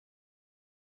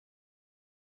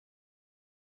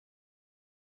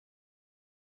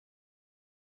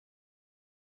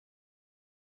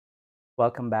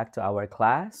Welcome back to our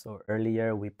class. So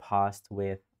earlier we paused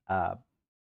with a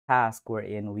task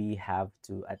wherein we have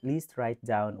to at least write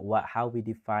down how we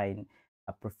define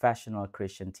a professional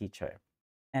Christian teacher.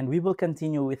 And we will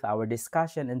continue with our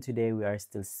discussion. And today we are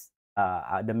still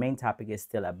the main topic is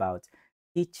still about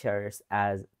teachers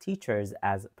as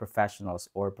professionals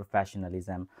or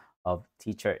professionalism of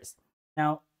teachers.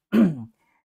 Now,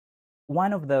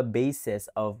 one of the bases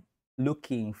of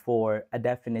looking for a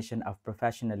definition of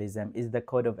professionalism is the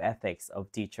code of ethics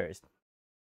of teachers.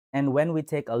 And when we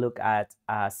take a look at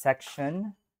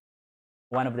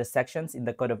one of the sections in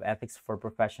the code of ethics for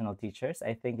professional teachers,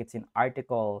 I think it's in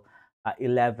Article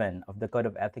 11 of the code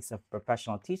of ethics of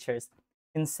professional teachers.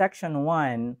 In section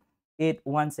 1, it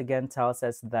once again tells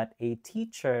us that a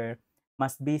teacher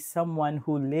must be someone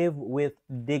who live with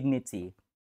dignity,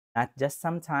 not just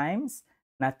sometimes,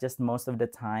 not just most of the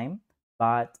time,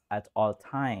 but at all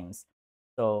times.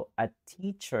 So, a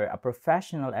teacher, a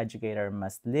professional educator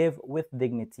must live with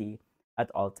dignity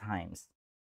at all times.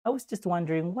 I was just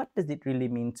wondering, what does it really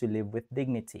mean to live with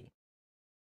dignity?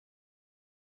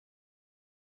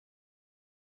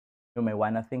 You may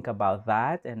want to think about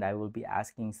that, and I will be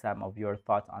asking some of your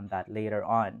thoughts on that later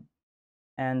on.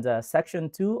 And section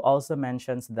 2 also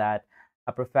mentions that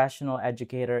a professional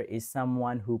educator is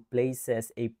someone who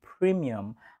places a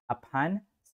premium upon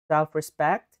self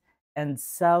respect and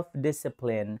self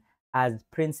discipline as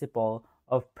principle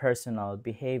of personal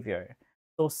behavior.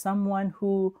 So, someone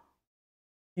who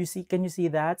can you see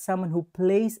that? Someone who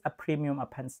places a premium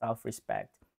upon self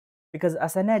respect. Because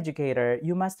as an educator,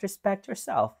 you must respect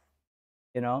yourself,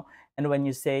 you know? And when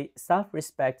you say self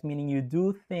respect, meaning you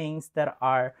do things that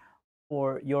are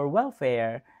for your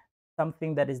welfare,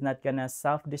 something that is not gonna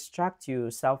self destruct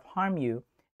you, self harm you,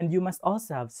 and you must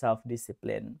also have self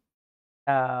discipline.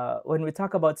 When we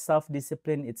talk about self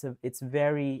discipline, it's a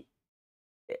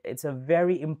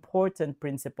very important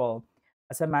principle.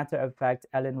 As a matter of fact,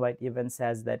 Ellen White even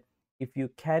says that if you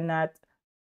cannot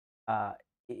uh,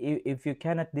 if you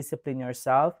cannot discipline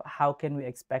yourself, how can we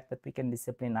expect that we can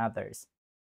discipline others?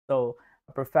 So,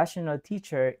 a professional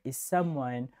teacher is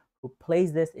someone who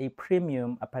places a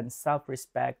premium upon self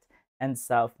respect and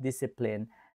self discipline.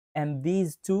 And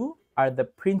these two are the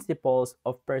principles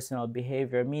of personal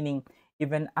behavior, meaning,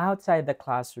 even outside the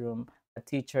classroom, a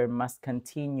teacher must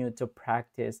continue to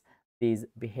practice these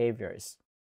behaviors.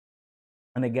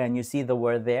 And again, you see the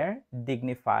word there,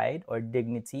 dignified or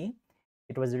dignity.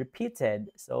 It was repeated.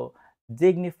 So,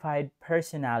 dignified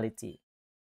personality,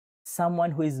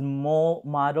 someone who is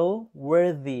model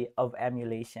worthy of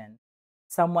emulation,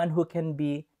 someone who can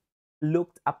be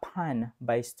looked upon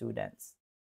by students.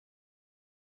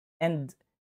 And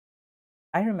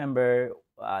I remember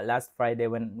last Friday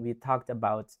when we talked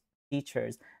about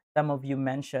teachers, some of you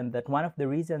mentioned that one of the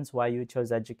reasons why you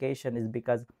chose education is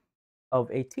because of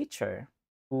a teacher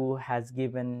who has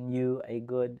given you a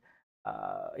good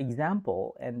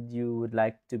example and you would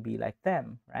like to be like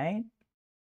them, right?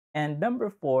 And number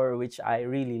four, which I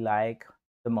really like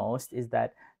the most, is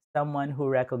that someone who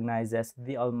recognizes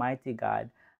the Almighty God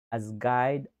as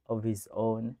guide of his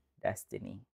own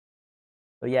destiny.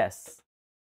 So, yes,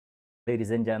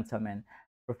 ladies and gentlemen,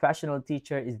 professional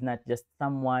teacher is not just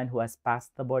someone who has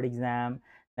passed the board exam,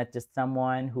 not just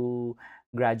someone who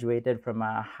graduated from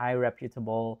a high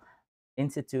reputable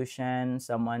institution,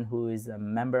 someone who is a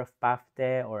member of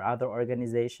PAFTE or other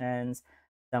organizations,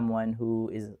 someone who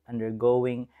is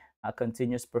undergoing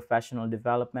continuous professional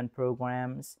development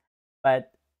programs.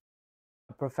 But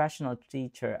a professional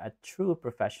teacher, a true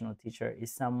professional teacher,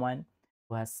 is someone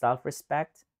who has self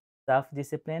respect, self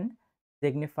discipline,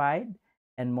 dignified,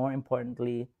 and more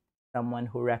importantly, someone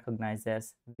who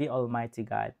recognizes the Almighty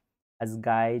God as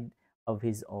guide of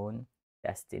his own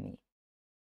destiny.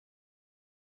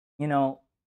 You know,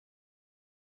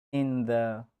 in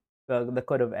the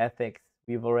code of ethics,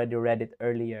 we've already read it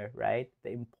earlier, right?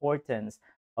 The importance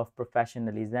of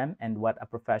professionalism and what a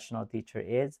professional teacher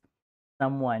is: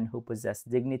 someone who possesses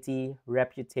dignity,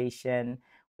 reputation,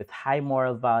 with high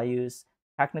moral values,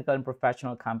 technical and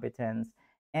professional competence,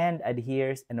 and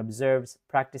adheres and observes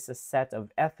practices set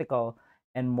of ethical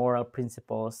and moral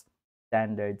principles,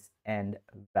 standards, and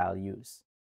values.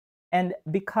 And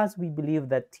because we believe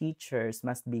that teachers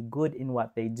must be good in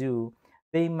what they do,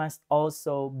 they must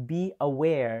also be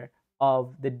aware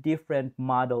of the different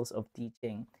models of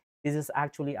teaching. This is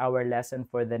actually our lesson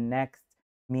for the next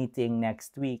meeting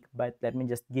next week, but let me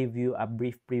just give you a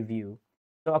brief preview.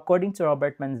 So, according to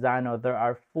Robert Manzano, there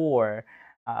are four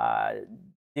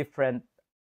different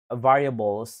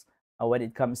variables when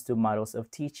it comes to models of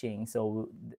teaching. So,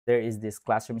 there is this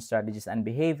classroom strategies and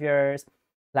behaviors,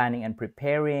 planning and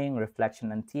preparing,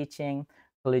 reflection and teaching,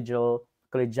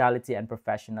 collegiality and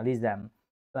professionalism.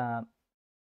 Uh,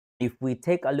 if we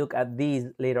take a look at these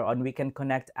later on, we can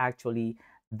connect actually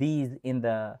these in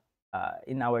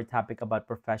our topic about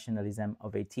professionalism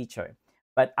of a teacher.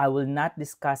 But I will not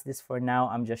discuss this for now.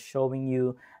 I'm just showing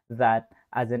you that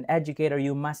as an educator,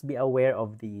 you must be aware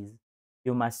of these.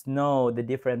 You must know the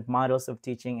different models of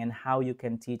teaching and how you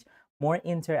can teach more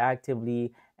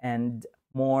interactively and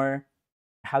more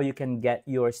how you can get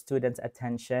your students'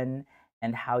 attention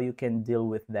and how you can deal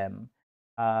with them.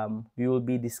 We will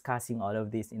be discussing all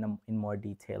of this in more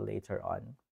detail later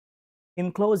on.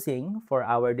 In closing, for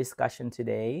our discussion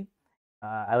today,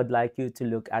 I would like you to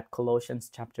look at Colossians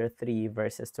chapter 3,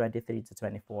 verses 23 to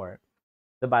 24.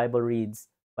 The Bible reads,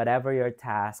 "Whatever your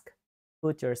task,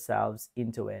 put yourselves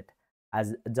into it,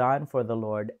 as done for the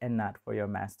Lord and not for your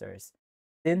masters.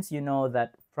 Since you know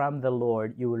that from the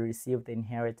Lord you will receive the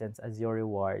inheritance as your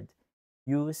reward,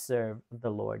 you serve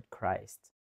the Lord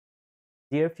Christ."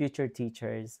 Dear future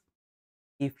teachers,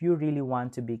 if you really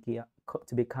want to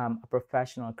become a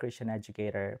professional Christian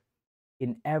educator,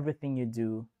 in everything you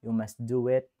do, you must do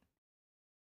it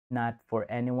not for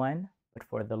anyone, but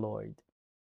for the Lord.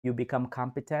 You become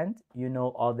competent, you know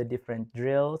all the different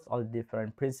drills, all the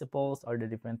different principles, all the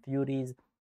different theories,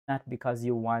 not because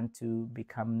you want to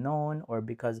become known or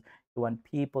because you want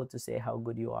people to say how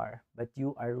good you are, but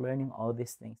you are learning all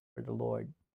these things for the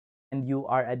Lord. And you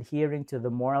are adhering to the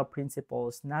moral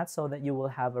principles, not so that you will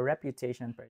have a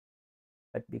reputation,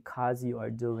 but because you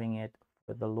are doing it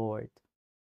for the Lord.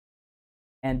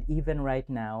 And even right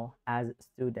now, as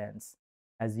students,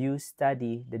 as you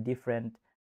study the different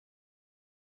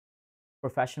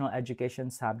professional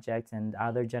education subjects and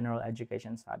other general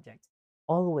education subjects,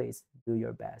 always do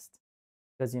your best.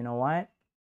 Because you know what?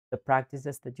 The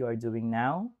practices that you are doing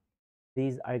now,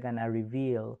 these are going to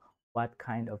reveal what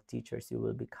kind of teachers you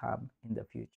will become in the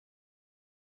future.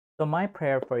 So, my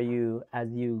prayer for you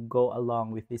as you go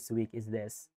along with this week is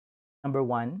this. Number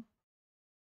one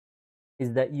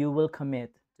is that you will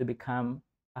commit to become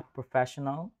a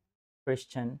professional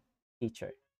Christian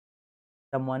teacher,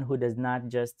 someone who does not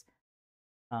just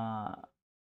uh,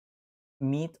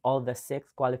 meet all the six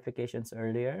qualifications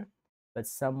earlier, but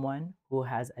someone who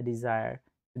has a desire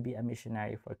to be a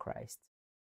missionary for Christ.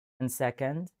 And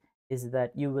second is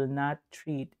that you will not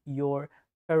treat your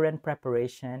current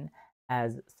preparation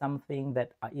as something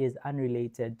that is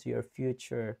unrelated to your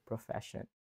future profession.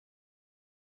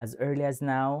 As early as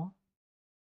now,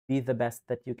 be the best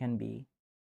that you can be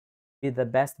the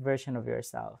best version of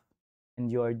yourself. And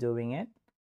you are doing it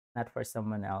not for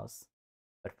someone else,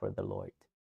 but for the Lord.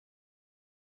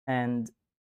 And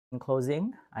in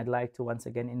closing, I'd like to once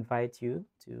again invite you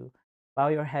to bow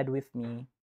your head with me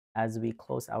as we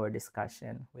close our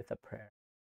discussion with a prayer.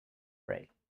 Pray.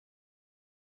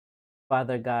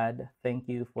 Father God, thank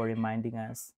you for reminding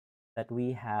us that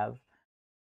we have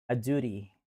a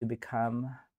duty to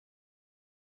become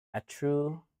a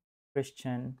true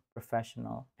Christian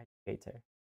professional educator.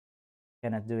 We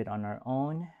cannot do it on our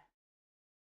own,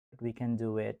 but we can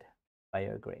do it by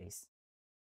your grace.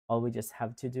 All we just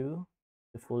have to do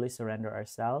is to fully surrender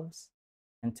ourselves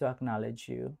and to acknowledge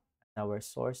you as our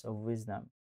source of wisdom.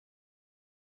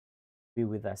 Be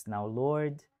with us now,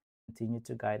 Lord. Continue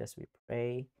to guide us, we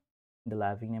pray, in the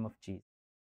loving name of Jesus.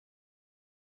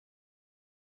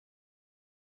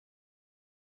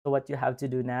 So, what you have to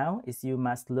do now is you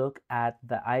must look at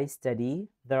the iStudy.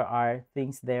 There are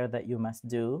things there that you must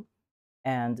do,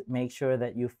 and make sure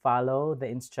that you follow the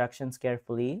instructions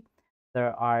carefully.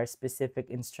 There are specific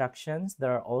instructions.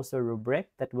 There are also rubric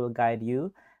that will guide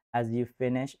you as you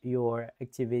finish your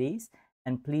activities.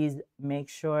 And please make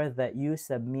sure that you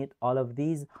submit all of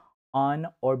these on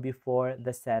or before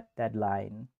the set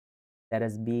deadline. Let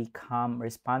us become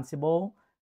responsible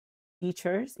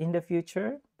teachers in the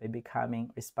future by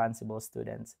becoming responsible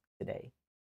students today.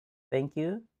 Thank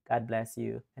you. God bless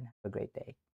you and have a great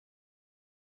day.